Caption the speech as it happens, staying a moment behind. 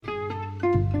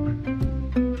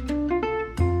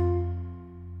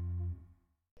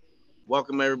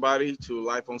Welcome everybody to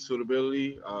Life on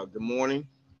Suitability. Good morning.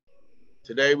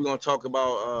 Today we're going to talk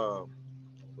about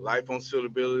life on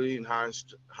suitability and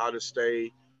how to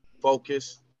stay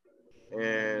focused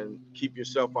and keep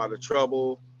yourself out of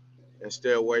trouble and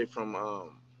stay away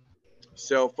from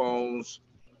cell phones,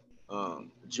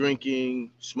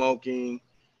 drinking, smoking,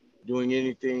 doing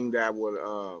anything that would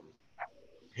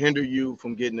hinder you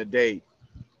from getting a date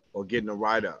or getting a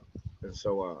write up. And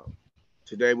so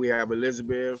today we have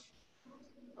Elizabeth,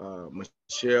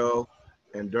 Michelle,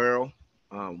 and Daryl.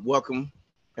 Welcome,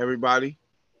 everybody,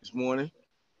 this morning.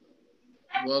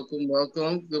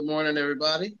 Welcome. Good morning,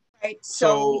 everybody. Right.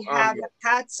 So we have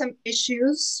had some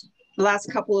issues the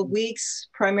last couple of weeks,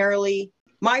 primarily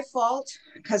my fault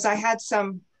because I had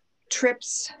some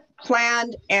trips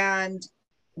planned and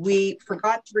we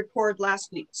forgot to record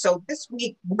last week. So this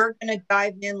week we're going to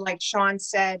dive in, like Sean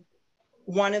said.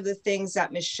 One of the things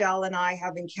that Michelle and I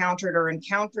have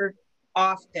encountered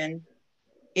often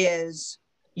is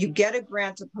you get a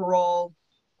grant of parole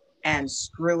and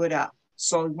screw it up.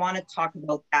 So we want to talk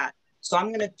about that. So I'm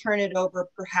going to turn it over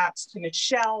perhaps to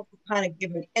Michelle to kind of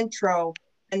give an intro,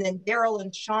 and then Daryl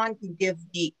and Sean can give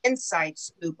the inside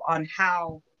scoop on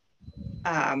how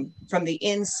from the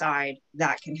inside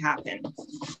that can happen.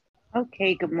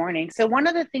 Okay, good morning. So one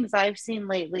of the things I've seen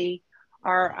lately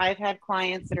are I've had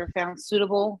clients that are found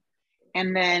suitable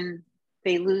and then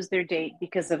they lose their date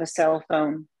because of a cell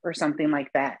phone or something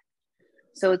like that.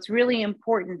 So it's really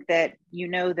important that you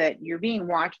know that you're being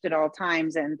watched at all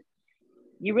times and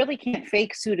you really can't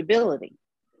fake suitability.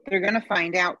 They're going to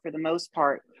find out for the most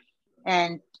part.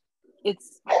 And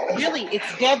it's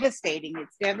devastating.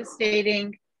 It's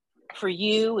devastating for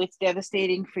you. It's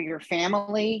devastating for your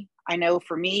family. I know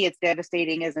for me, it's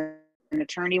devastating as an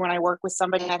attorney when I work with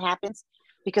somebody that happens,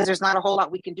 because there's not a whole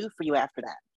lot we can do for you after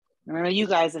that. I know you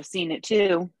guys have seen it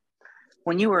too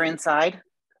when you were inside.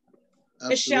 Absolutely.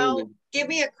 Michelle, give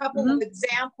me a couple of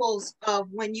examples of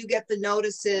when you get the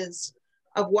notices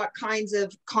of what kinds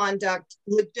of conduct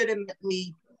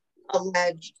legitimately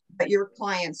alleged that your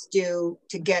clients do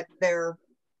to get their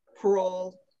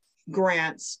parole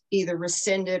grants either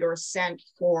rescinded or sent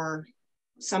for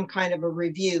some kind of a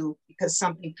review because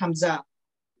something comes up.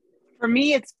 For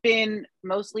me, it's been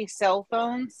mostly cell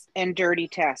phones and dirty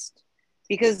tests,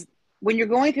 because when you're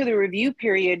going through the review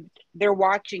period, they're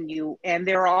watching you. And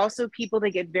there are also people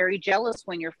that get very jealous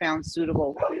when you're found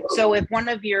suitable. So if one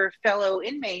of your fellow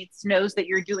inmates knows that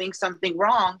you're doing something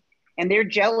wrong and they're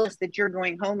jealous that you're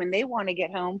going home and they want to get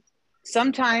home,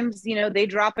 sometimes, they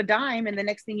drop a dime and the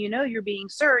next thing you know, you're being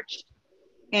searched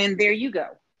and there you go.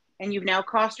 And you've now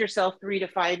cost yourself 3 to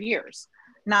 5 years.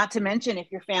 Not to mention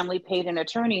if your family paid an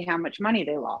attorney, how much money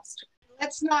they lost.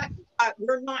 That's not,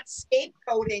 we're not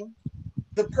scapegoating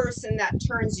the person that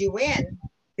turns you in,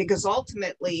 because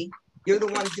ultimately you're the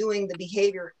one doing the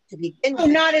behavior to begin with. Oh,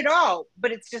 not at all.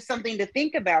 But it's just something to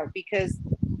think about, because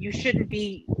you shouldn't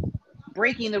be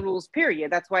breaking the rules,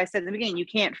 period. That's why I said in the beginning, you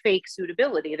can't fake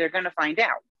suitability. They're going to find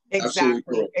out.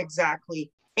 Exactly.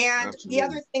 And Absolutely. The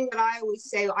other thing that I always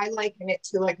say, I liken it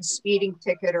to like a speeding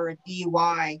ticket or a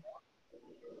DUI.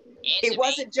 It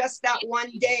wasn't just that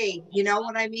one day, you know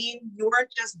what I mean? You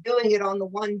weren't just doing it on the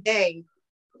one day.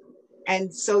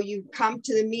 And so you come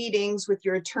to the meetings with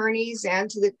your attorneys and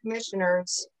to the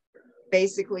commissioners,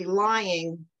 basically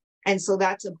lying. And so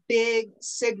that's a big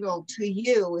signal to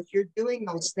you, if you're doing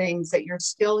those things, that you're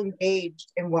still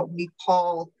engaged in what we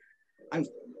call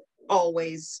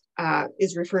always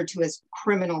is referred to as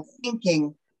criminal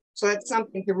thinking. So that's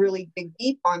something to really dig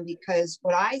deep on, because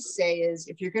what I say is,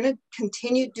 if you're going to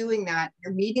continue doing that,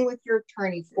 you're meeting with your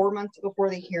attorney 4 months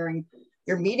before the hearing,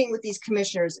 you're meeting with these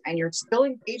commissioners, and you're still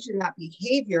engaged in that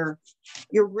behavior,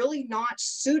 you're really not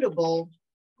suitable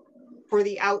for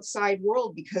the outside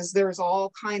world, because there's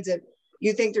all kinds of,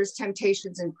 you think there's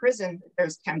temptations in prison,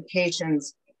 there's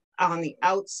temptations on the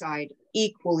outside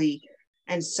equally.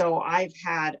 And so I've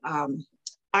had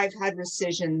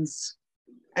rescissions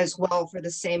as well for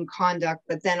the same conduct,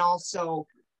 but then also,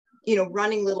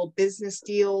 running little business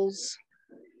deals.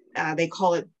 They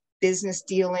call it business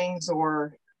dealings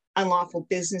or unlawful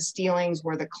business dealings,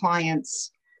 where the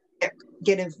clients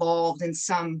get involved in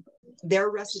their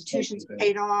restitution's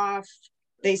paid off.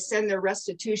 They send their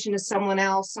restitution to someone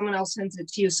else sends it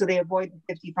to you, so they avoid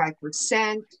the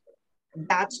 55%.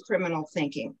 That's criminal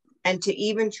thinking. And to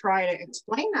even try to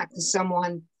explain that to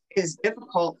someone is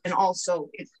difficult. And also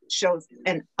it shows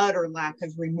an utter lack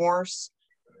of remorse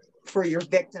for your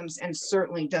victims, and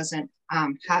certainly doesn't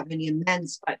have any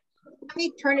amends. But let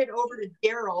me turn it over to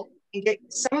Daryl and get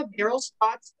some of Daryl's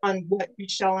thoughts on what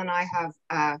Michelle and I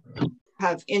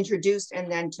have introduced, and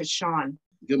then to Sean.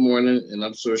 Good morning, and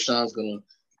I'm sure Sean's gonna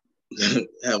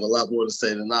have a lot more to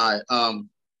say than I.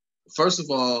 First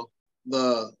of all,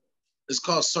 it's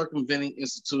called circumventing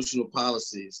institutional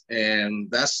policies, and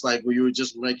that's like where you were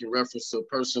just making reference to a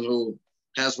person who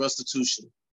has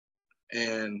restitution,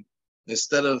 and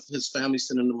instead of his family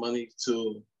sending the money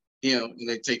to him, and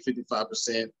they take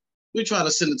 55%, we try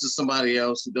to send it to somebody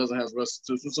else who doesn't have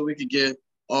restitution, so we could get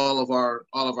all of our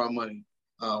money.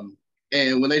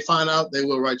 And when they find out, they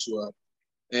will write you up.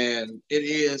 And it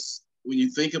is, when you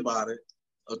think about it,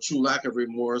 a true lack of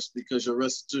remorse because your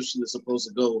restitution is supposed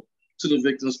to go to the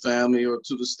victim's family or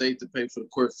to the state to pay for the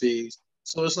court fees.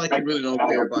 So it's like you really don't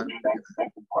care about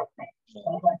it.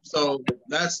 So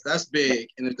that's big.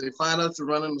 And if they find out you're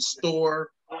running a store,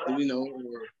 you know,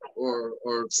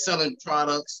 or selling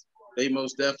products, they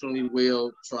most definitely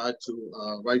will try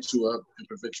to write you up and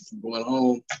prevent you from going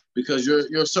home because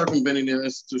you're circumventing their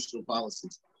institutional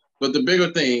policies. But the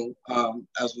bigger thing,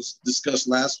 as was discussed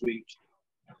last week,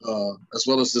 as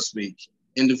well as this week,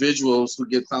 individuals who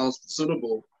get found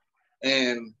suitable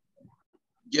and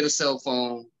get a cell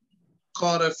phone,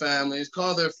 call their families,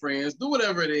 call their friends, do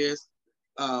whatever it is,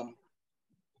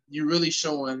 you're really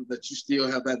showing that you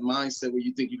still have that mindset where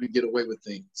you think you can get away with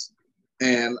things.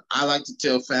 And I like to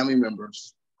tell family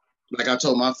members, like I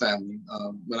told my family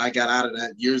when I got out of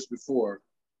that years before,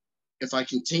 if I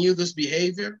continue this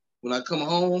behavior, when I come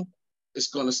home, it's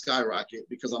going to skyrocket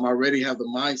because I'm already have the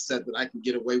mindset that I can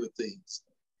get away with things.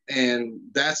 And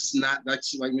that's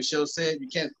like Michelle said, you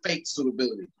can't fake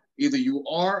suitability. Either you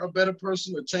are a better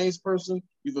person, a changed person,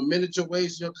 you've amended your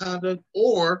ways, your conduct,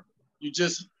 or you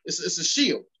just, it's a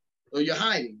shield, or you're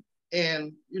hiding.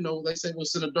 And, you know, they say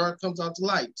what's in the dark comes out to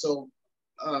light. So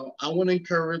I want to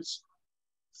encourage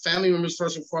family members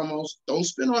first and foremost, don't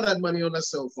spend all that money on that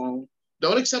cell phone.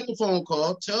 Don't accept the phone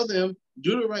call. Tell them,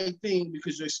 do the right thing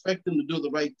because you expect them to do the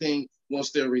right thing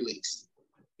once they're released.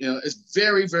 You know, it's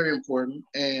very, very important.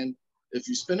 And if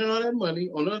you're spending all that money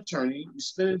on an attorney, you're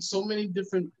spending you're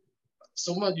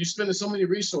spending so many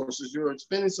resources. You're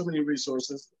spending so many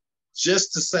resources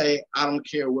just to say, I don't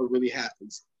care what really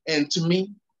happens. And to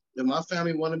me, if my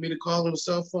family wanted me to call on a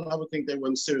cell phone, I would think they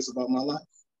weren't serious about my life.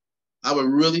 I would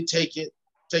really take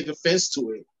offense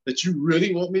to it. That you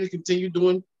really want me to continue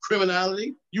doing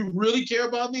criminality? You really care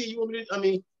about me? You want me to, I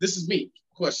mean, this is me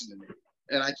questioning it.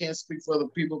 And I can't speak for other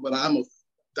people, but I'm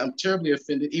terribly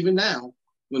offended even now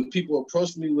when people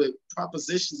approach me with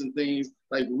propositions and things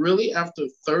like, really, after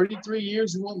 33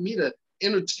 years, you want me to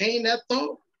entertain that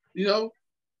thought? You know,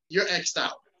 you're X'd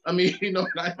out. I mean, you know,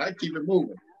 I keep it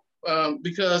moving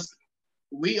because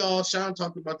we all, Sean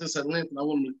talked about this at length, and I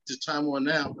want to chime on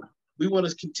now. We want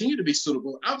to continue to be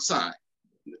suitable outside,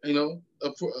 you know,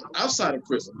 outside of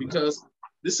prison, because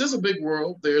this is a big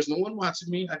world. There's no one watching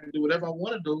me. I can do whatever I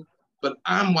want to do, but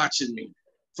I'm watching me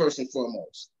first and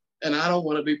foremost. And I don't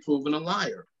want to be proven a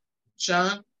liar.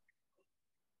 Sean?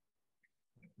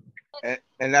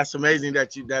 And that's amazing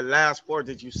that that last part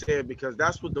that you said, because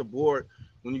that's what the board,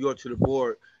 when you go to the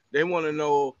board, they want to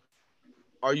know,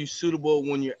 are you suitable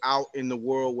when you're out in the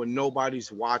world when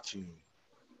nobody's watching you,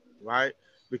 right?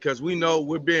 Because we know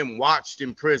we're being watched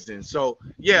in prison. So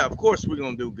yeah, of course we're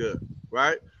gonna do good,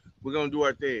 right? We're gonna do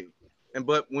our thing.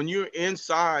 But when you're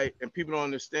inside, and people don't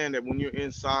understand that when you're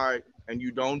inside and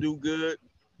you don't do good,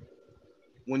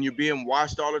 when you're being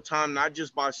watched all the time, not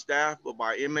just by staff but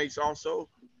by inmates also,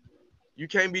 you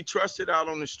can't be trusted out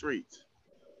on the streets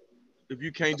if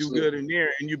you can't do good in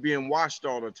there and you're being watched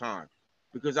all the time.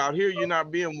 Because out here you're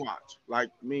not being watched. Like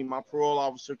me, my parole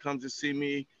officer comes to see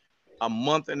me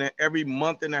every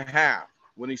month and a half.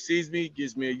 When he sees me,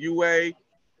 gives me a UA,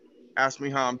 asks me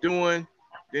how I'm doing,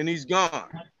 then he's gone.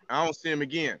 I don't see him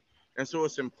again. And so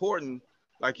it's important,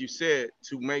 like you said,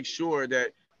 to make sure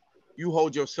that you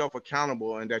hold yourself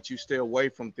accountable and that you stay away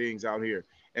from things out here.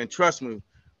 And trust me,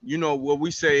 you know, what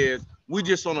we say is we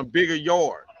just on a bigger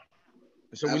yard.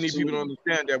 And so we need people to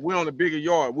understand that we're on a bigger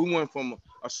yard. We went from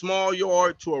a small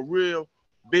yard to a real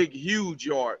big, huge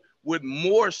yard with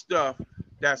more stuff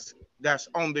that's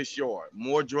on this yard.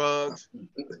 More drugs,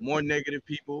 more negative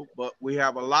people, but we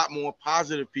have a lot more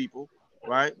positive people,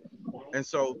 right? And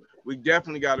so we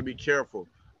definitely got to be careful.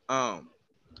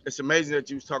 It's amazing that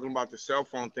you was talking about the cell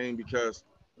phone thing, because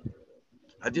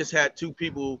I just had two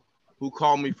people who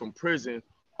called me from prison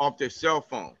off their cell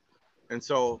phone. And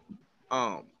so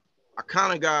I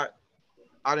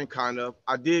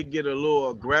did get a little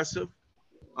aggressive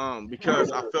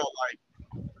because I felt like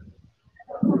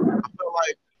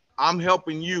I'm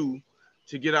helping you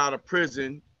to get out of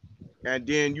prison, and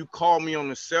then you call me on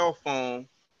the cell phone.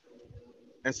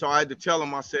 And so I had to tell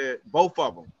them, I said, both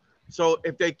of them, So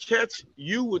if they catch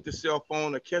you with the cell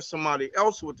phone or catch somebody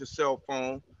else with the cell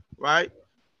phone, right?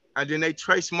 And then they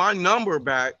trace my number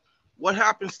back, what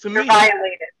happens to You're me?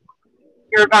 violated.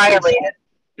 You're violated.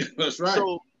 That's right.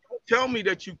 So tell me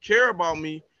that you care about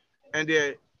me, and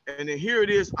then here it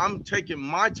is. I'm taking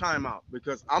my time out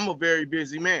because I'm a very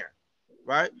busy man,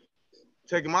 right?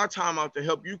 Taking my time out to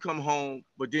help you come home,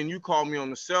 but then you call me on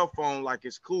the cell phone like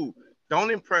it's cool.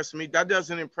 Don't impress me. That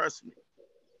doesn't impress me.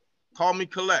 Call me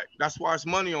collect. That's why it's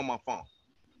money on my phone.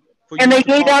 And they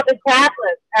gave out the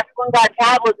tablets. Everyone got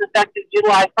tablets effective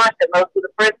July 1st at most of the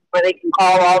prisons where they can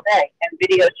call all day and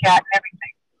video chat and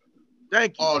everything.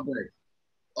 Thank you. All day.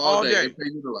 All day. If they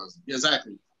utilize it.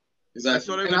 Exactly.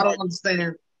 Exactly. And I don't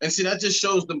understand. And see, that just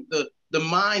shows the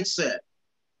mindset.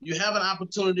 You have an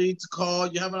opportunity to call.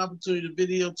 You have an opportunity to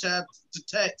video chat, to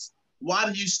text. Why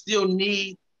do you still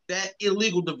need that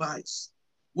illegal device?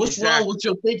 What's wrong with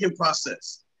your thinking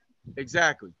process?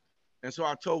 Exactly. And so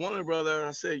I told one of the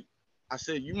brothers, I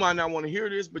said, you might not want to hear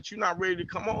this, but you're not ready to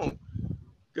come on.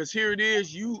 Because here it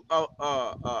is, you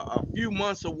a few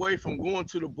months away from going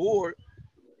to the board,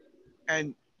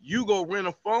 and you go rent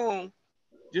a phone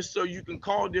just so you can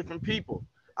call different people.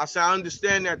 I said, I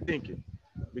understand that thinking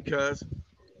because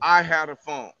I had a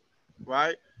phone,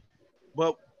 right?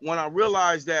 But when I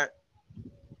realized that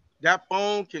that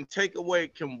phone can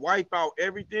wipe out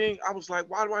everything, I was like,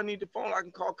 why do I need the phone? I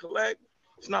can call collect.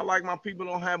 It's not like my people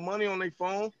don't have money on their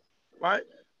phone, right?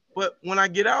 But when I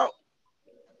get out,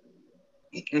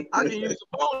 I can use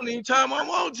the phone anytime I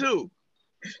want to,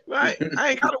 right?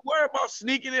 I ain't got to worry about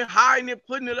sneaking it, hiding it,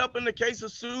 putting it up in the case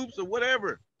of soups or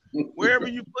whatever, wherever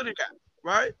you put it at,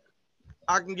 right?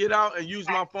 I can get out and use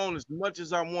my phone as much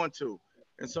as I want to.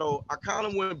 And so I kind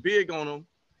of went big on them,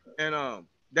 and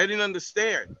they didn't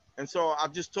understand. And so I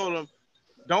just told them,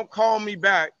 don't call me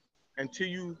back until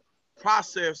you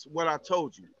process what I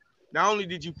told you. Not only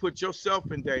did you put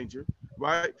yourself in danger,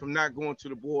 right, from not going to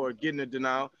the board, getting a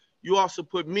denial, you also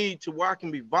put me to where I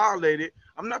can be violated.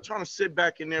 I'm not trying to sit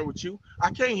back in there with you.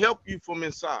 I can't help you from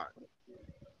inside.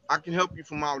 I can help you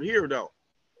from out here, though,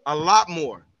 a lot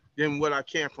more than what I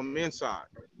can from inside.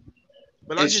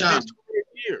 But I just did 20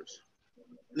 years.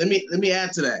 Let me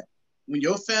add to that. When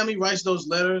your family writes those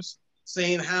letters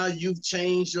saying how you've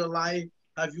changed your life,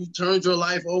 how you've turned your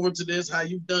life over to this, how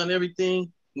you've done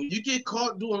everything, when you get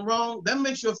caught doing wrong, that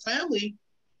makes your family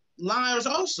liars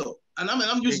also. And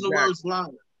I'm using the words liar.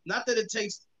 Not that it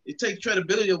takes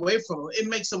credibility away from them. It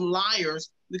makes them liars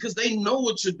because they know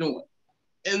what you're doing.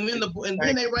 And then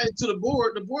then they write it to the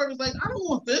board. The board is like, I don't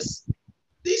want this.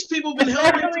 These people have been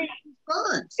held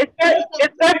funds.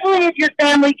 Especially if your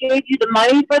family gave you the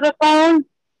money for the phone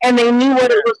and they knew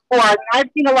what it was for. I mean, I've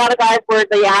seen a lot of guys where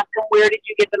they ask them, where did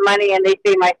you get the money? And they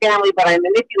say, my family, but I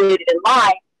manipulated and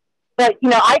lied. But,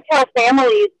 I tell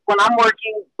families when I'm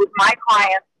working with my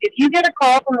clients, if you get a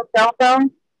call from the cell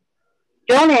phone,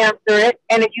 don't answer it.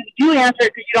 And if you do answer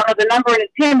it because you don't know the number and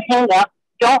it's him, hang up.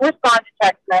 Don't respond to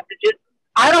text messages.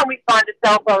 I don't respond to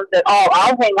cell phones at all.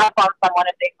 I'll hang up on someone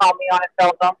if they call me on a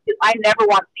cell phone because I never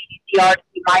want CDCR to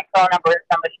see my phone number in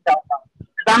somebody's cell phone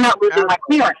because I'm not losing my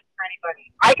clearance for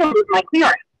anybody. I can lose my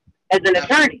clearance as an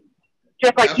attorney.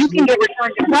 Just like you can get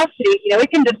returned to custody,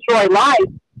 it can destroy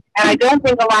lives. And I don't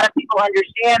think a lot of people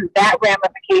understand that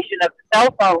ramification of the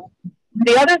cell phone.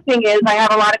 The other thing is I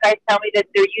have a lot of guys tell me that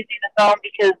they're using the phone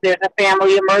because there's a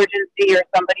family emergency or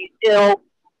somebody's ill.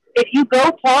 If you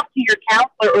go talk to your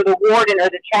counselor or the warden or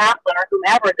the chaplain or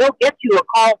whomever, they'll get you a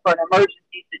call for an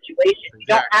emergency situation. You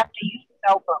don't have to use the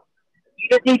cell phone. You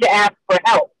just need to ask for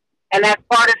help. And that's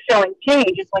part of showing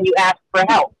change is when you ask for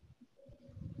help.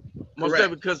 Most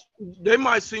of it, because they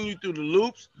might send you through the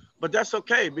loops, but that's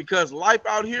okay because life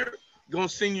out here gonna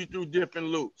send you through different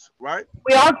loops, right?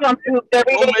 We all jump through hoops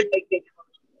every day.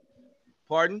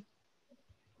 Pardon?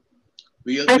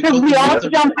 We all jump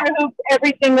through hoops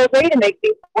every single day to make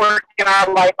things work in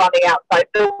our life on the outside.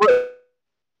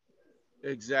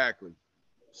 Exactly.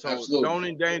 So Absolutely. Don't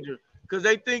endanger, because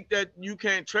they think that you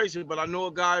can't trace it. But I know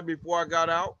a guy before I got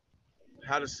out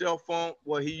had a cell phone.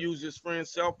 Well, he used his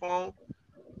friend's cell phone,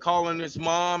 calling his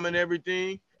mom and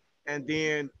everything, and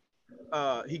then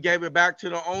he gave it back to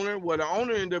the owner. Well, the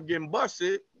owner ended up getting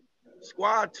busted.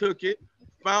 Squad took it,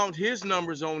 found his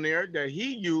numbers on there that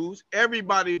he used,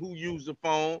 everybody who used the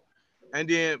phone, and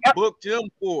then booked him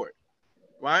for it,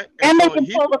 right? And so they can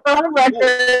pull the phone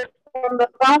records from the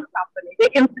phone company. They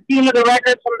can subpoena the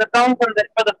records from the phone for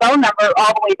the phone number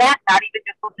all the way back, not even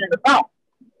just looking at the phone.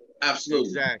 Absolutely.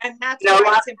 Exactly. And that's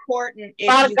why it's important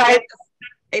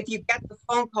if you get the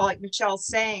phone call, like Michelle's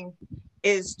saying,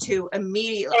 is to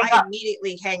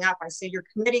immediately hang up. I say, you're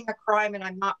committing a crime and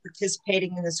I'm not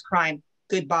participating in this crime.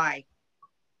 goodbye.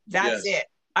 That's Yes. it.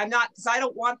 I'm not, because I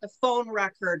don't want the phone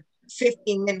record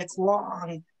 15 minutes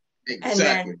long. Exactly. And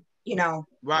then, you know.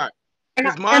 Right. And,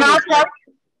 Because and mine I'll was tell like,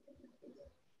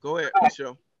 go ahead,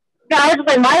 Michelle. you, I was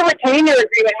like, my retainer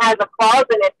agreement has a clause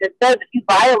in it that says if you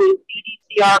violate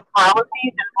GDPR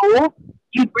policies and rules,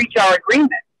 you breach our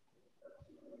agreement.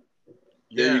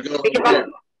 There you Yes. go.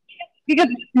 Because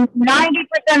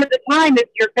 90% of the time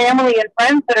it's your family and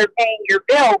friends that are paying your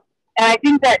bill. And I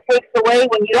think that takes away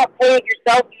when you don't pay it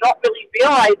yourself, you don't really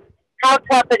realize how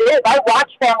tough it is. I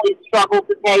watch families struggle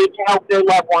to pay to help their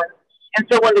loved ones. And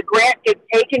so when the grant gets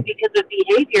taken because of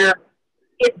behavior,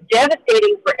 it's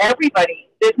devastating for everybody.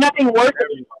 There's nothing worse for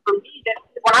me than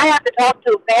when I have to talk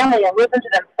to a family and listen to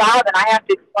them sob and I have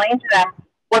to explain to them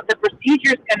what the procedure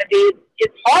is going to be.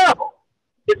 It's horrible.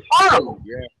 It's horrible.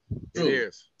 Yeah, True. it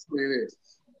is. It is.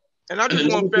 And I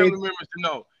just want family members to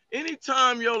know,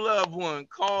 anytime your loved one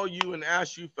call you and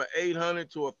ask you for $800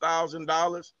 to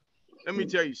 $1,000, let me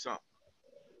tell you something.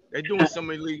 They're doing some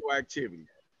illegal activity.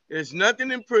 There's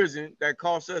nothing in prison that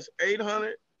costs us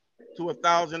 $800 to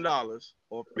 $1,000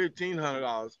 or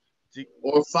 $1,500.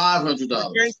 Or $500. You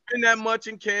can't spend that much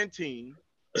in canteen.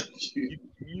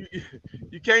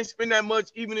 You can't spend that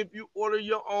much even if you order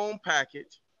your own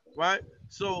package, right?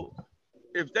 So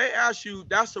if they ask you,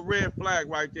 that's a red flag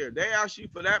right there. They ask you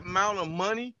for that amount of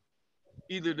money,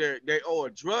 either they owe a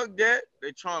drug debt,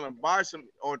 they're trying to buy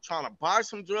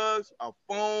some drugs, a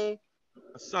phone,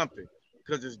 or something,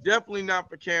 because it's definitely not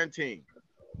for canteen.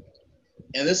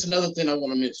 And that's another thing I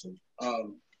want to mention.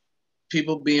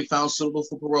 People being found suitable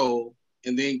for parole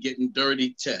and then getting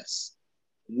dirty tests.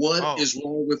 What is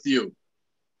wrong with you?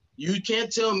 You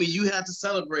can't tell me you had to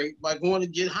celebrate by going to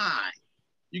get high.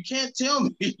 You can't tell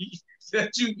me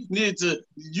that you needed to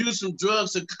use some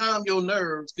drugs to calm your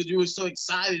nerves because you were so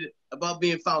excited about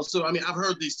being found suitable. I mean, I've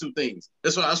heard these two things.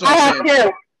 That's what I'm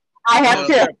saying. I have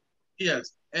too.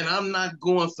 Yes, and I'm not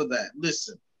going for that.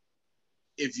 Listen,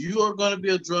 if you are going to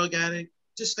be a drug addict,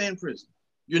 just stay in prison.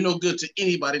 You're no good to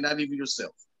anybody, not even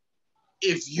yourself.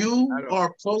 If you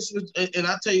are close with, and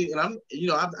I tell you, and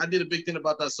I did a big thing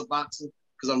about that Suboxone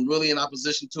because I'm really in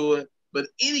opposition to it. But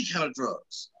any kind of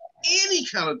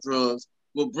drugs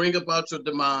will bring about your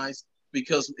demise,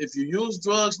 because if you use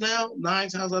drugs now, 9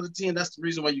 times out of 10, that's the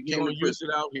reason why you came to prison. Use it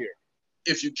out here.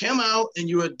 If you come out and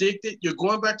you're addicted, you're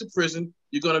going back to prison.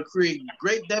 You're going to create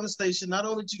great devastation, not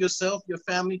only to yourself, your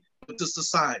family, but to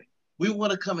society. We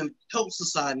want to come and help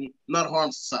society, not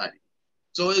harm society.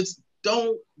 So it's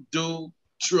don't do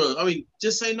drugs. I mean,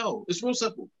 just say no. It's real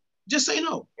simple. Just say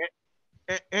no.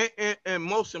 And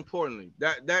most importantly,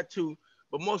 that too,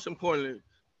 but most importantly,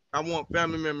 I want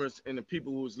family members and the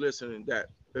people who's listening that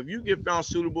if you get found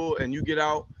suitable and you get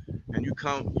out and you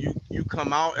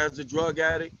come out as a drug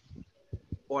addict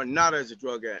or not as a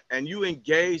drug addict and you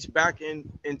engage back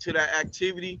into that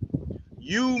activity,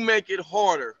 you make it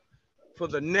harder for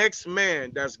the next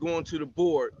man that's going to the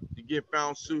board to get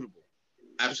found suitable.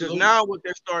 Absolutely. Because now what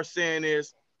they start saying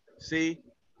is, see,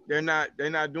 they're not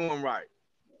doing right.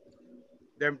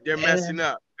 They're messing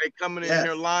up. They coming in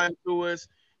here lying to us,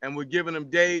 and we're giving them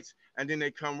dates, and then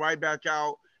they come right back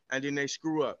out, and then they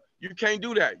screw up. You can't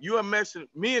do that. You are messing.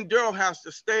 Me and Daryl has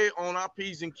to stay on our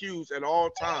P's and Q's at all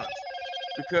times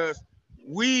because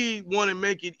we want to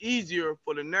make it easier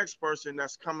for the next person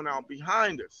that's coming out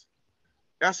behind us.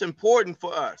 That's important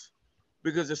for us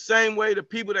because the same way the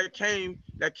people that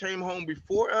came home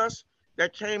before us,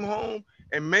 that came home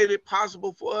and made it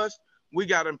possible for us, we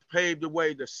got to pave the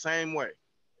way the same way.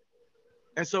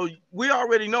 And so we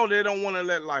already know they don't want to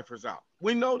let lifers out.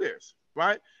 We know this,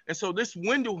 right? And so this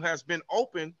window has been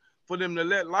open for them to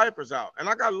let lifers out. And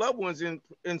I got loved ones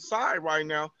inside right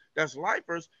now that's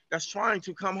lifers that's trying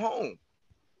to come home,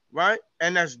 right?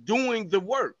 And that's doing the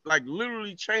work, like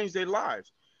literally change their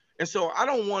lives. And so I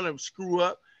don't want to screw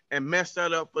up and mess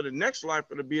that up for the next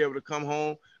lifer to be able to come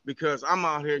home because I'm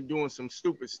out here doing some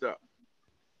stupid stuff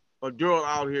or Daryl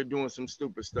out here doing some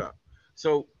stupid stuff.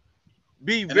 So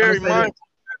be very mindful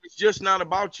that it's just not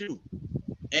about you.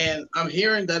 And I'm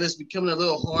hearing that it's becoming a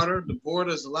little harder. The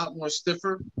border is a lot more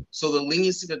stiffer. So the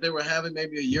leniency that they were having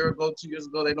maybe a year ago, 2 years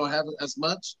ago, they don't have it as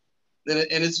much. And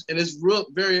it's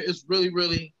really,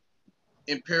 really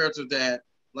imperative that,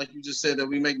 like you just said, that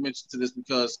we make mention to this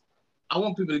because I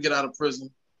want people to get out of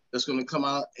prison that's going to come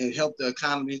out and help the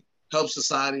economy, help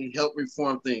society, help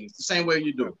reform things the same way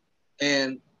you do.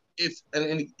 And if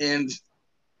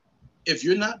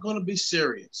you're not going to be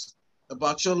serious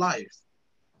about your life,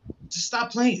 just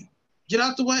stop playing. Get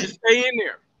out the way. Just stay in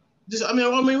there.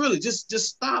 Really, just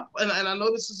stop. And I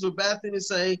know this is a bad thing to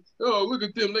say. Oh, look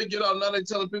at them. They get out now. They're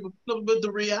telling people. No, but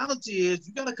the reality is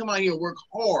you got to come out here and work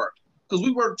hard. because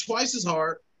we work twice as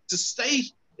hard to stay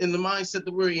in the mindset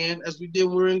that we're in as we did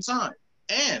when we were in time.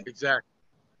 And Exactly.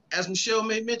 as Michelle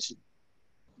may mention,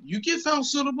 you get found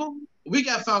suitable. We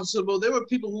got found suitable. There were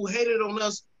people who hated on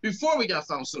us before we got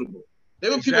found suitable.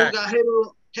 There were people who got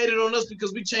hated on us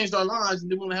because we changed our lives and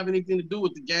didn't want to have anything to do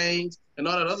with the gangs and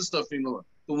all that other stuff anymore.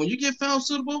 But when you get found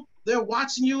suitable, they're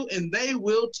watching you and they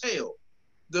will tell.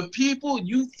 The people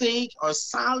you think are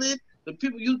solid, the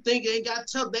people you think ain't got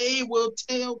to tell, they will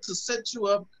tell to set you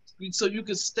up so you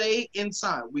can stay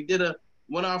inside. We did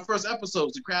one of our first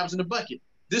episodes, the crabs in the bucket.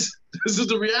 This is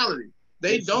the reality.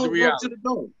 They don't go to the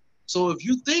door. So if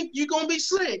you think you're gonna be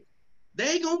slick,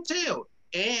 they gonna tell.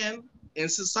 And in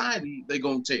society, they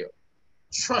gonna tell.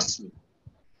 Trust me.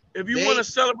 If you want to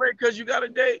celebrate because you got a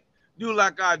date, do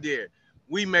like I did.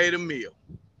 We made a meal.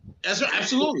 That's right,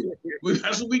 absolutely.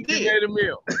 That's what we did. We made a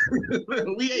meal.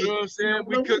 We ate. You know what I'm saying?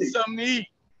 We cooked something to eat.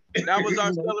 That was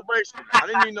our celebration. I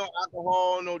didn't need no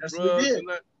alcohol, no drugs.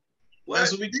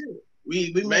 That's what we did.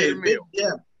 We made a meal.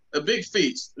 A big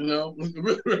feast, you know.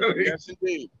 Yes,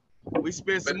 indeed. We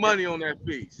spent some money on that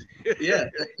feast. Yeah,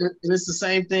 and it's the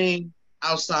same thing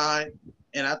outside.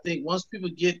 And I think once people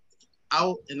get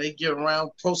out and they get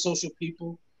around pro-social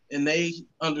people and they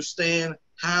understand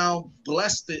how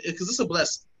blessed it is, because it's a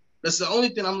blessing. That's the only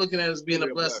thing I'm looking at as being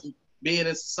a blessing, being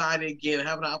in society again,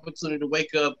 having an opportunity to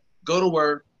wake up, go to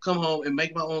work, come home, and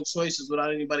make my own choices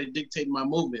without anybody dictating my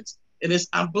movements. And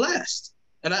I'm blessed.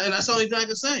 And that's the only thing I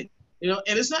can say. You know,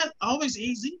 and it's not always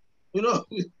easy. You know,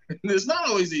 it's not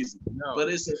always easy. No, but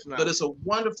it's a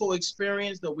wonderful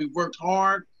experience that we've worked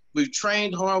hard, we've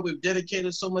trained hard, we've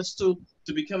dedicated so much to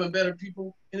becoming better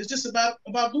people. And it's just about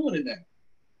doing it now.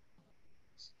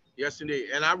 Yes, indeed.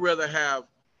 And I'd rather have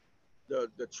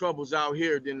the troubles out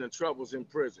here than the troubles in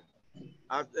prison.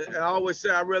 I always say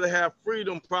I'd rather have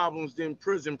freedom problems than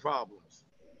prison problems.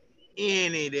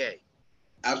 Any day.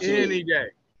 Absolutely. Any day.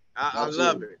 I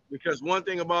love it because one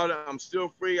thing about it, I'm still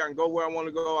free. I can go where I want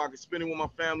to go. I can spend it with my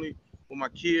family, with my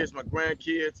kids, my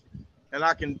grandkids, and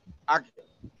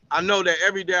I know that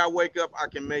every day I wake up, I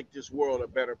can make this world a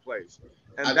better place.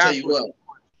 And I tell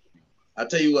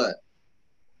you what,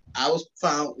 I was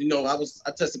found,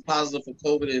 I tested positive for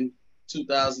COVID in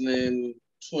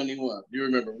 2021. You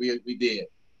remember we did.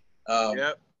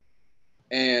 Yep.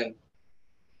 And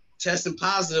testing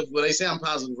positive, well, they say I'm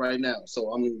positive right now.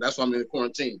 So, I mean, that's why I'm in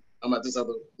quarantine. I'm at this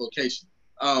other location.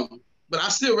 But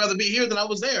I'd still rather be here than I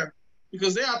was there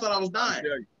because there I thought I was dying.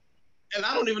 And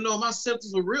I don't even know if my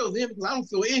symptoms were real then because I don't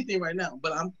feel anything right now.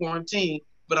 But I'm quarantined,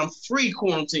 but I'm free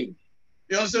quarantine.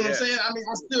 You understand what I'm saying? I mean,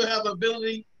 I still have the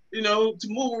ability, to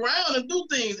move around and do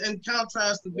things in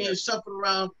contrast to being shuffled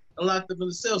around and locked up in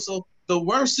the cell. So the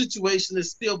worst situation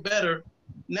is still better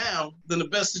now than the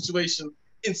best situation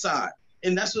inside.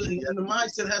 And that's what, and the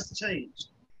mindset has to change.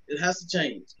 It has to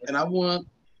change. And I want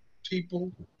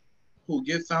people who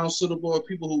get found suitable or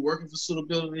people who are working for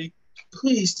suitability,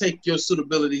 please take your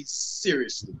suitability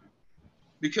seriously.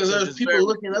 Because there's people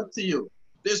looking up to you.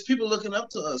 There's people looking up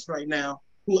to us right now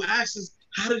who ask us,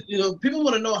 people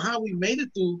want to know how we made it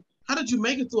through. How did you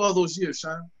make it through all those years,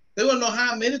 Sean? They want to know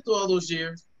how I made it through all those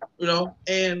years,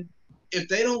 and if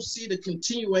they don't see the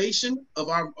continuation of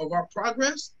our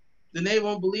progress, then they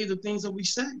won't believe the things that we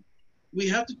say. We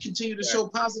have to continue to show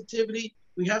positivity.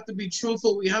 We have to be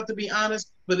truthful. We have to be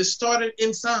honest, but it started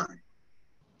inside.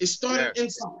 It started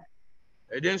inside.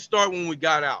 It didn't start when we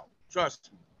got out.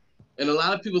 Trust me. And a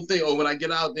lot of people think, when I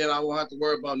get out there, I won't have to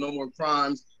worry about no more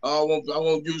crimes. I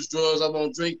won't use drugs. I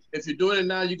won't drink. If you're doing it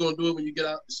now, you're going to do it when you get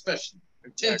out, especially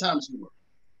 10 times more.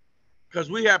 Because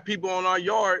we have people on our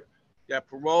yard that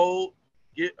parole,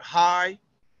 get high.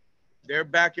 They're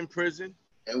back in prison.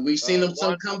 And we've seen them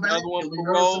some come back. Another one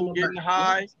parole, getting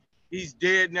high. He's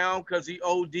dead now because he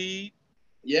OD'd.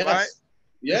 Yes. Right?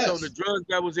 Yes. So the drugs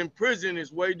that was in prison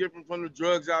is way different from the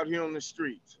drugs out here on the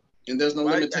streets. And there's no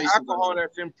limitations. The alcohol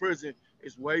that's in prison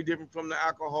is way different from the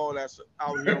alcohol that's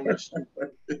out here on the street.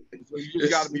 So you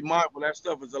just got to be mindful. That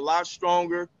stuff is a lot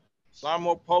stronger, a lot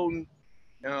more potent,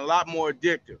 and a lot more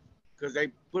addictive because they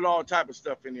put all type of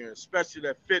stuff in here, especially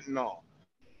that fentanyl.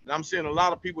 And I'm seeing a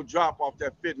lot of people drop off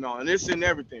that fentanyl, and it's in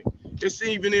everything. It's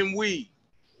even in weed,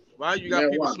 right? You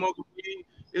got people smoking weed.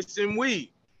 It's in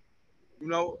weed,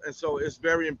 and so it's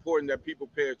very important that people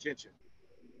pay attention.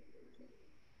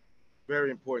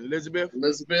 Very important. Elizabeth,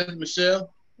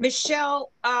 Michelle?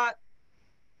 Michelle,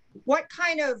 what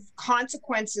kind of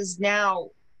consequences now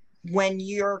when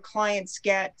our clients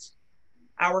get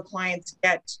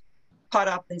caught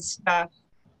up in stuff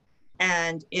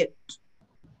and it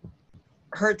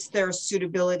hurts their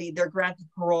suitability, they're granted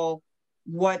parole?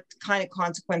 What kind of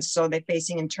consequences are they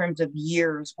facing in terms of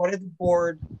years? What are the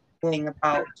board doing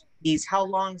about these? How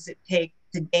long does it take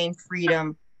to gain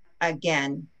freedom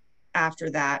again after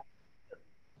that?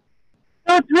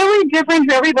 So it's really different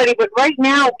for everybody, but right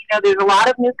now, there's a lot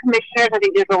of new commissioners. I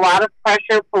think there's a lot of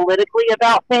pressure politically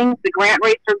about things. The grant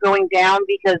rates are going down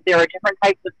because there are different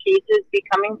types of cases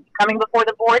coming before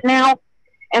the board now.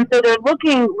 And so they're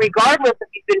looking, regardless if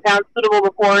you've been found suitable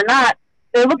before or not,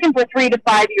 they're looking for 3 to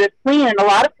 5 years clean, and a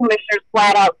lot of commissioners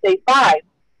flat out say 5.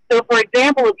 So, for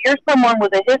example, if you're someone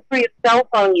with a history of cell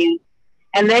phone use,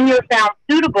 and then you're found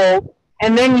suitable,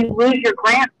 and then you lose your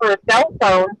grant for a cell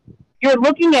phone, you're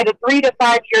looking at a 3 to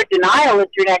 5 year denial at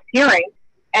your next hearing.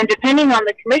 And depending on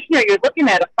the commissioner, you're looking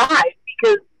at a 5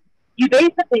 because you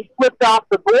basically slipped off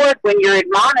the board when you're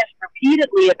admonished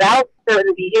repeatedly about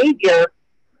certain behavior,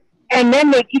 and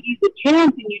then they give you the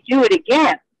chance and you do it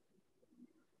again.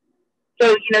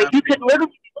 So, you could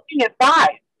literally be looking at 5,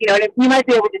 and you might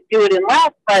be able to do it in less,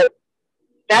 but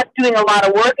that's doing a lot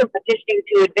of work and petitioning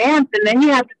to advance. And then you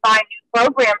have to find new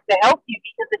programs to help you,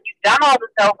 because if you've done all the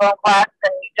cell phone classes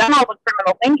and you've done all the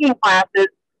criminal thinking classes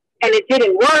and it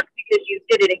didn't work because you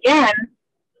did it again,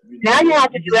 now you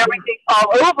have to do everything all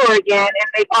over again and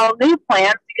make all new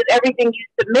plans, because everything you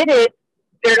submitted,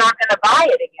 they're not going to buy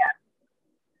it again.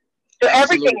 So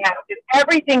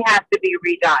everything has to be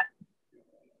redone.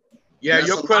 Yeah,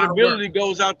 your credibility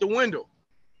goes out the window.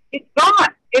 It's gone.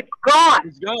 It's gone.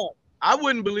 It's gone. I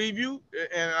wouldn't believe you,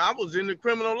 and I was in the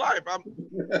criminal life.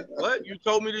 What? You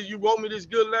told me this, you wrote me this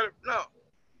good letter? No.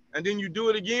 And then you do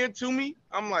it again to me?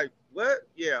 I'm like, what?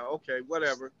 Yeah, okay,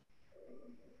 whatever.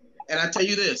 And I tell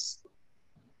you this,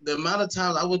 the amount of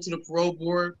times I went to the parole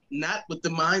board, not with the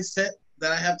mindset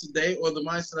that I have today or the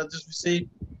mindset I just received,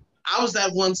 I was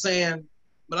that one saying,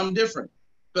 but I'm different,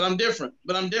 but I'm different,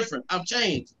 but I'm different. I've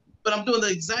changed, but I'm doing the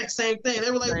exact same thing.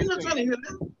 They were like, we're not trying to hear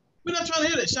that. We're not trying to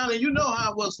hear that, Shauna. You know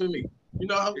how it was for me.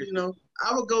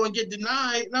 I would go and get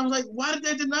denied, and I was like, why did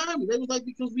they deny me? They was like,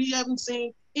 because we haven't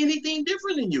seen anything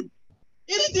different in you,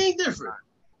 anything different,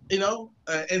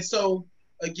 And so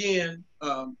again,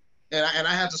 and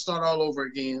I had to start all over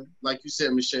again, like you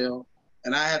said, Michelle,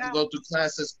 and I had to go through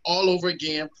classes all over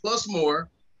again, plus more,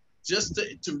 just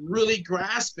to really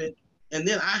grasp it. And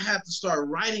then I had to start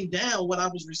writing down what I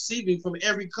was receiving from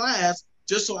every class,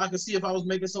 just so I could see if I was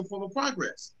making some form of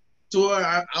progress. To where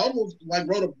I almost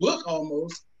wrote a book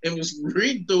almost and was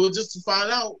reading through it just to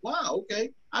find out, wow,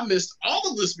 okay, I missed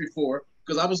all of this before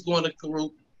because I was going to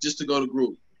group just to go to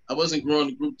group. I wasn't growing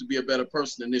the group to be a better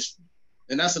person initially.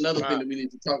 And that's another thing that we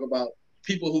need to talk about,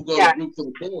 people who go to group for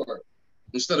the board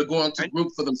instead of going to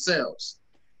group for themselves.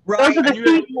 Right. Those are the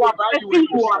seat warmers.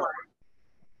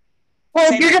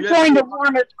 Well, you're just going to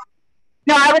warmers.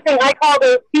 No, I was saying I call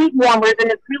those seat warmers, and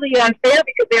it's really unfair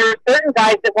because there are certain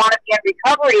guys that want to be in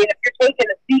recovery, and if you're taking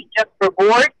a seat just for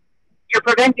board, you're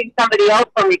preventing somebody else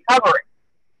from recovering.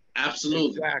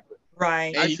 Absolutely. Exactly.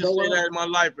 Right. I should say that in my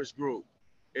lifers group.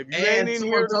 If you ain't in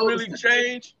here to really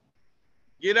change,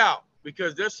 get out,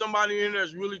 because there's somebody in there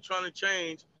that's really trying to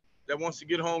change, that wants to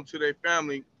get home to their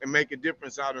family and make a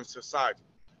difference out in society.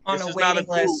 On a waiting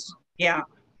list. Yeah.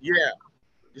 Yeah.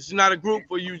 This is not a group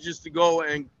for you just to go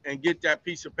and get that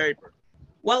piece of paper.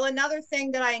 Well, another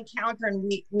thing that I encounter, and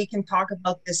we can talk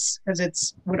about this because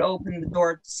it's would open the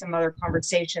door to some other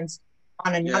conversations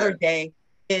on another day,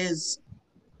 is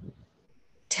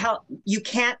you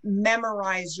can't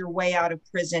memorize your way out of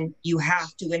prison. You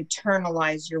have to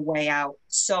internalize your way out.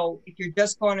 So if you're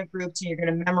just going to groups and you're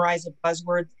going to memorize a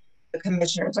buzzword, the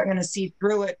commissioners are going to see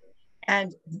through it.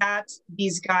 And that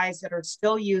these guys that are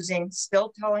still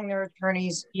telling their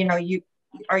attorneys, are you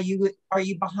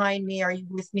behind me? Are you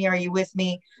with me? Are you with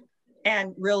me?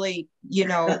 And really,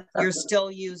 you're still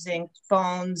using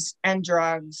phones and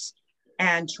drugs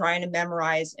and trying to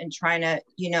memorize and trying to,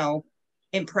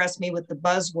 impress me with the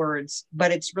buzzwords.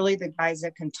 But it's really the guys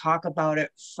that can talk about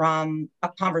it from a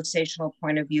conversational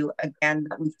point of view, again,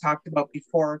 that we've talked about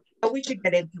before, but we should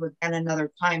get into again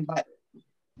another time. But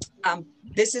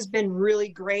this has been really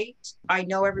great. I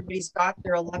know everybody's got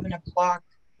their 11 o'clock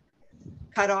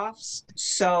cutoffs.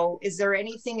 So is there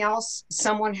anything else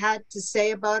someone had to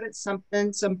say about it? Some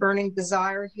burning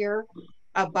desire here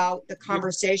about the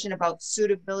conversation about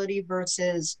suitability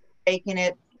versus faking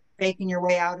your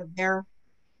way out of there?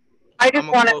 I just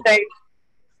want to say,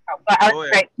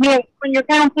 when you're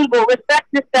found people, respect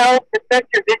yourself, respect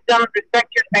your victims,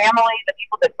 respect your family, the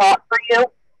people that fought for you.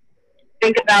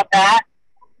 Think about that.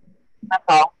 That's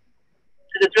all.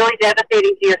 Because it's really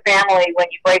devastating to your family when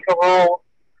you break a rule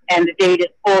and the date is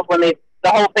pulled when the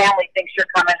whole family thinks you're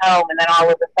coming home, and then all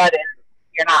of a sudden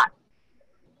you're not.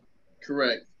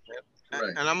 Correct.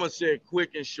 And I'm going to say it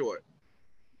quick and short.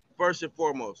 First and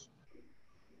foremost,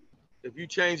 if you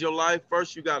change your life,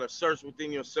 first you got to search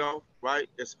within yourself, right?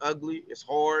 It's ugly, it's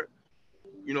hard.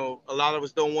 You know, a lot of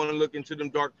us don't want to look into them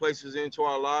dark places into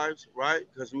our lives, right?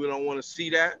 Because we don't want to see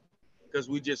that, because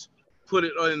we just put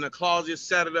it in the closet,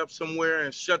 set it up somewhere,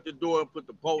 and shut the door and put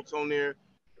the bolts on there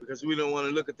because we don't want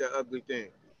to look at that ugly thing.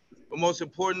 But most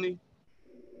importantly,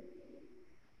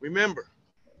 remember,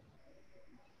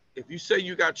 if you say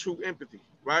you got true empathy,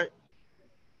 right,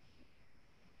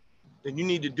 then you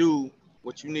need to do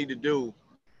what you need to do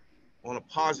on a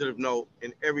positive note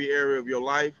in every area of your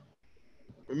life.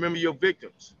 Remember your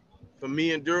victims. For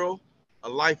me and Daryl, a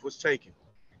life was taken.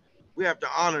 We have to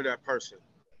honor that person.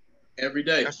 Every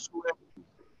day. That's true empathy.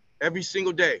 Every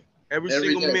single day, every Every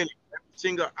single day. minute, every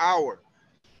single hour.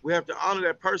 We have to honor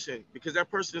that person because that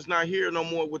person is not here no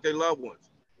more with their loved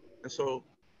ones. And so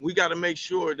we got to make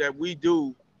sure that we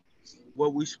do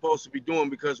what we're supposed to be doing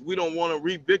because we don't want to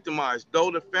re-victimize.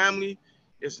 Though the family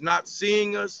is not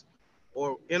seeing us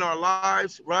or in our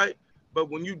lives, right? But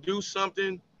when you do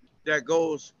something that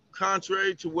goes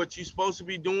contrary to what you're supposed to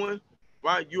be doing,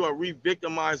 right? You are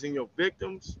re-victimizing your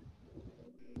victims,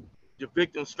 your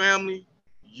victim's family,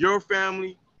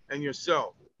 and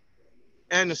yourself.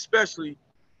 And especially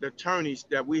the attorneys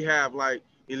that we have like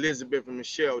Elizabeth and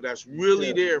Michelle that's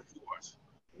really there for us,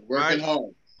 Working right?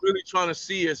 hard. Really trying to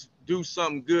see us do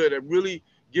something good that really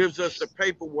gives us the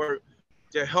paperwork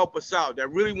to help us out, that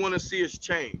really want to see us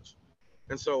change.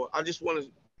 And so I just want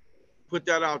to put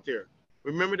that out there.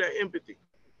 Remember that empathy.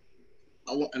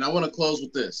 I want to close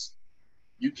with this.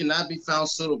 You cannot be found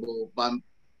suitable by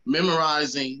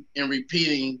memorizing and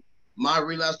repeating my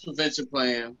relapse prevention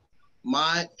plan,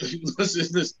 my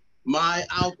my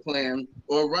out plan,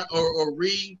 or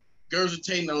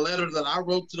regurgitating a letter that I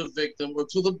wrote to the victim or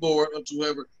to the board or to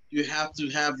whoever. You have to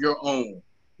have your own.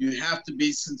 You have to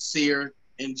be sincere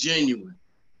and genuine.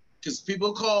 Because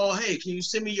people call, hey, can you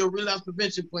send me your relapse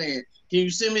prevention plan? Can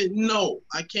you send me? No,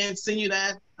 I can't send you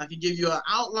that. I can give you an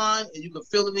outline and you can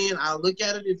fill it in. I'll look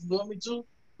at it if you want me to,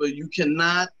 but you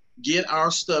cannot get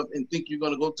our stuff and think you're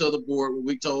going to go tell the board what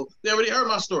we told. They already heard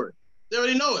my story. They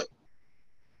already know it.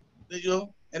 You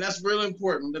know, and that's really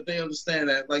important that they understand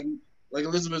that. Like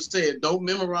Elizabeth said, don't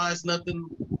memorize nothing,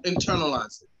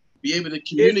 internalize it. Be able to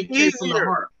communicate from the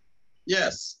heart.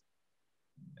 Yes.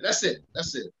 That's it.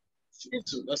 That's it.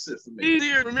 That's it for me.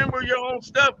 Easier to remember your own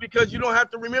stuff because you don't have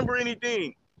to remember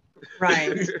anything.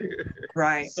 Right.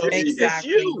 Right. So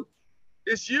Exactly. It's you.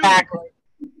 It's you.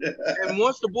 And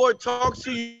once the board talks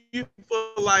to you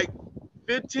for like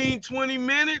 15, 20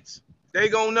 minutes, they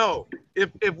gonna know.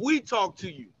 If we talk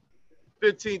to you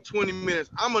 15, 20 minutes,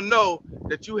 I'm gonna know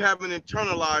that you haven't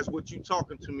internalized what you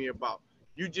talking to me about.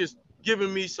 You just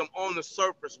giving me some on the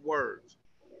surface words.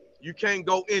 You can't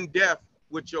go in depth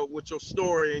with your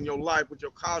story and your life, with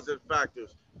your causative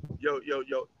factors, your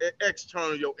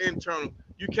external, your internal.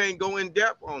 You can't go in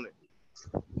depth on it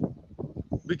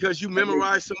because you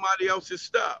memorize somebody else's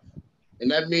stuff.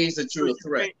 And that means that you're a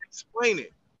threat. Can't explain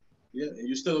it. Yeah, and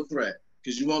you're still a threat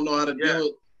because you won't know how to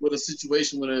deal with a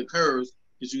situation when it occurs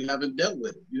because you haven't dealt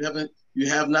with it. You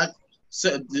have not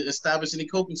established any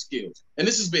coping skills, and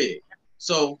this is big.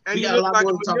 So and we you got a look lot like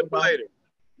more a to talk about.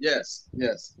 Yes.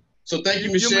 So thank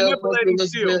you, Michelle. You're manipulating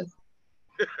still.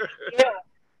 Yeah.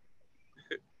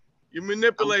 You're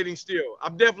manipulating still.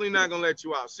 I'm definitely not gonna let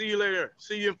you out. See you later.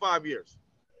 See you in 5 years.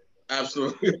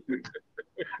 Absolutely.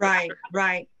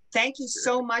 Right. Thank you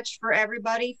so much for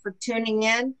everybody for tuning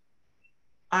in.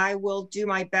 I will do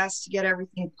my best to get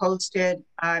everything posted.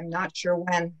 I'm not sure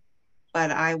when,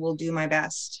 but I will do my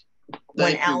best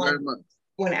Thank you very much.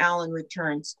 When Alan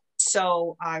returns.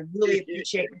 So I really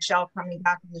appreciate Michelle coming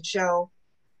back on the show.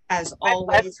 As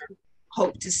always,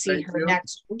 hope to see her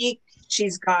next week.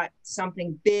 She's got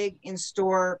something big in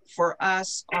store for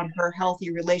us on her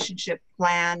healthy relationship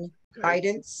plan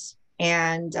guidance.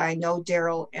 And I know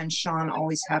Daryl and Sean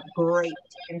always have great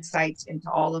insights into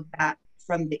all of that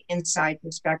from the inside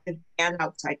perspective and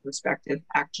outside perspective,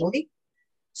 actually.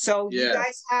 So you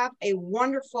guys have a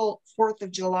wonderful 4th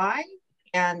of July,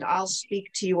 and I'll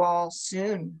speak to you all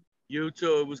soon. You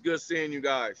too. It was good seeing you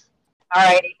guys. All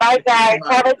righty. Bye, guys.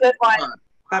 Have a good one.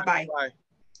 Bye-bye. Bye.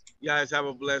 You guys have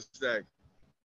a blessed day.